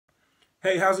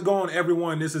Hey, how's it going,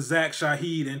 everyone? This is Zach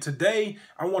Shahid, and today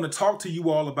I want to talk to you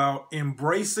all about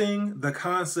embracing the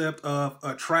concept of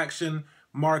attraction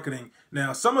marketing.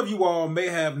 Now, some of you all may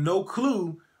have no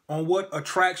clue on what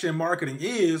attraction marketing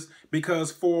is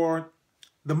because for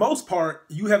the most part,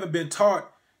 you haven't been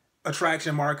taught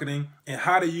attraction marketing and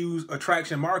how to use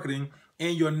attraction marketing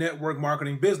in your network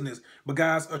marketing business. But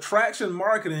guys, attraction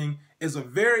marketing is a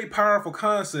very powerful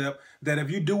concept that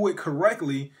if you do it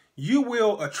correctly, you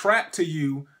will attract to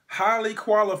you highly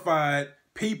qualified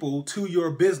people to your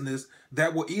business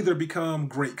that will either become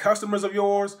great customers of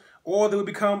yours or they will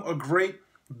become a great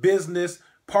business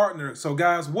partner. So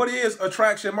guys, what is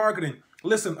attraction marketing?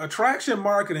 Listen, attraction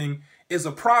marketing is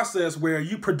a process where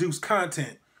you produce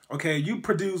content. Okay, you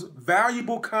produce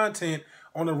valuable content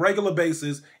on a regular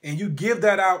basis and you give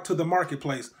that out to the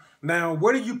marketplace. Now,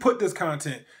 where do you put this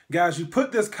content? Guys, you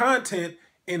put this content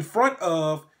in front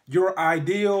of your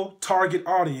ideal target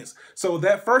audience. So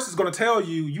that first is going to tell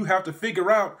you, you have to figure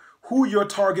out who your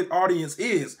target audience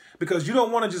is, because you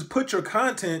don't want to just put your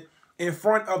content in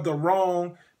front of the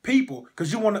wrong people,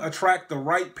 because you want to attract the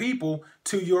right people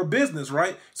to your business,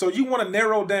 right? So you want to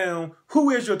narrow down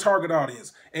who is your target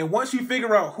audience. And once you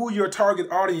figure out who your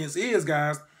target audience is,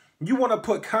 guys, you want to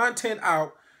put content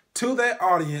out to that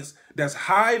audience that's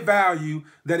high value,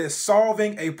 that is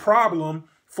solving a problem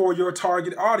for your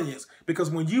target audience. Because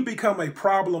when you become a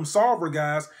problem solver,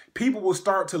 guys, people will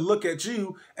start to look at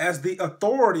you as the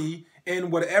authority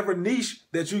in whatever niche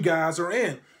that you guys are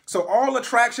in. So all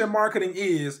attraction marketing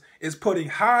is putting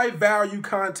high value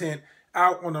content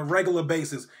out on a regular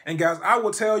basis. And guys, I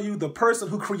will tell you, the person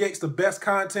who creates the best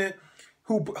content,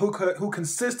 who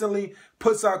consistently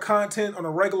puts out content on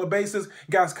a regular basis,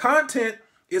 guys, content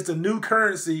is the new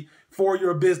currency for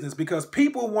your business, because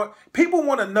people want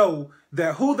to know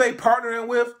that who they partnering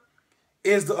with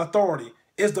is the authority,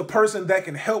 is the person that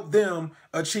can help them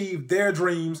achieve their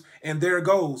dreams and their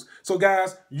goals. So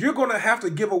guys, you're going to have to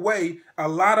give away a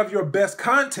lot of your best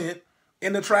content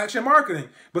in attraction marketing.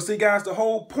 But see guys, the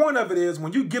whole point of it is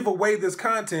when you give away this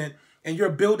content and you're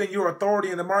building your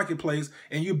authority in the marketplace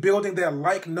and you're building that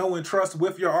like, know, and trust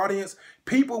with your audience,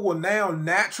 people will now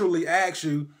naturally ask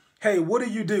you, hey, what do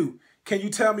you do? Can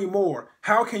you tell me more?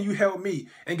 How can you help me?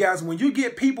 And guys, when you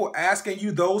get people asking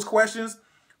you those questions,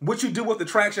 what you do with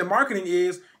attraction marketing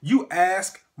is you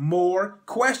ask more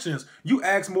questions. You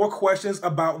ask more questions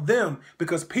about them,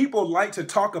 because people like to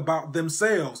talk about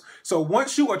themselves. So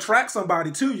once you attract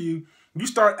somebody to you, you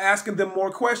start asking them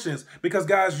more questions, because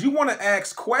guys, you want to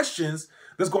ask questions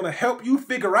that's going to help you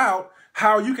figure out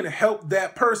how you can help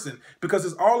that person, because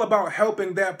it's all about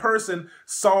helping that person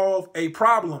solve a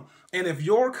problem. And if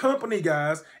your company,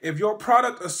 guys, if your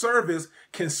product or service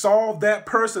can solve that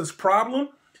person's problem,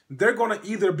 they're going to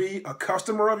either be a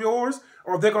customer of yours,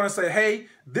 or they're going to say, hey,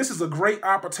 this is a great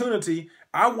opportunity.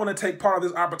 I want to take part of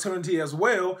this opportunity as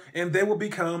well. And they will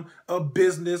become a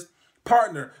business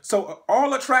partner. So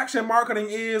all attraction marketing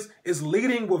is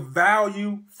leading with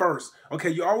value first. Okay,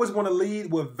 you always want to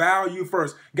lead with value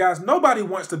first. Guys, nobody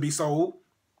wants to be sold.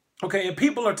 Okay, and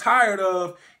people are tired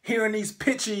of hearing these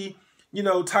pitchy,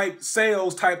 type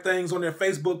sales type things on their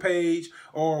Facebook page,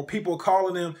 or people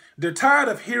calling them. They're tired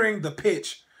of hearing the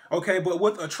pitch. Okay, but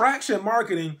with attraction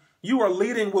marketing, you are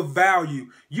leading with value.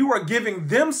 You are giving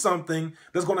them something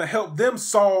that's going to help them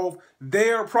solve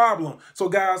their problem. So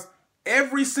guys,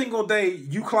 every single day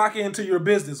you clock into your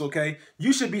business, okay,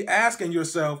 you should be asking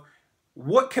yourself,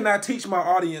 what can I teach my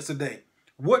audience today?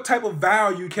 What type of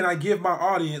value can I give my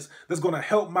audience that's going to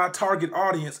help my target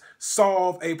audience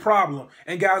solve a problem?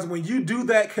 And guys, when you do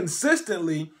that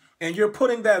consistently, and you're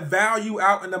putting that value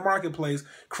out in the marketplace,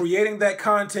 creating that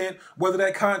content, whether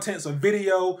that content's a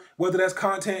video, whether that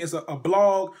content is a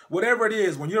blog, whatever it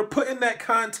is, when you're putting that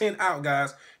content out,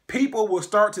 guys, people will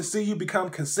start to see you become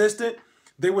consistent.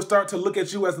 They will start to look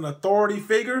at you as an authority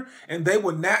figure, and they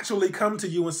will naturally come to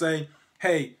you and say,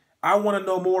 hey, I want to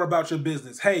know more about your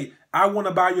business. Hey, I want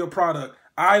to buy your product.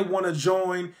 I want to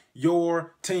join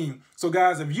your team. So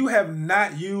guys, if you have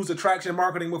not used attraction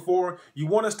marketing before, you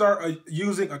want to start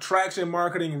using attraction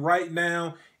marketing right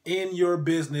now in your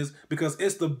business, because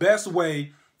it's the best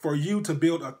way for you to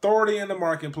build authority in the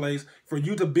marketplace, for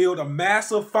you to build a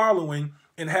massive following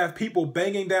and have people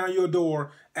banging down your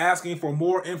door asking for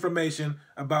more information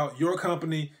about your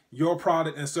company, your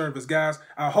product and service. Guys,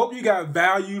 I hope you got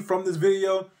value from this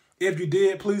video. If you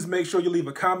did, please make sure you leave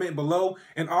a comment below,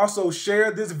 and also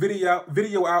share this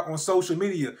video out on social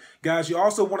media. Guys, you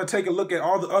also want to take a look at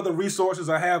all the other resources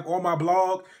I have on my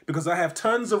blog, because I have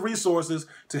tons of resources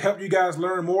to help you guys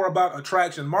learn more about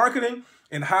attraction marketing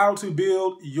and how to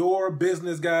build your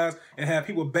business, guys, and have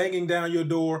people banging down your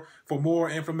door for more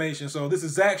information. So this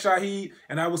is Zach Shaheed,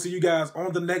 and I will see you guys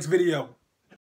on the next video.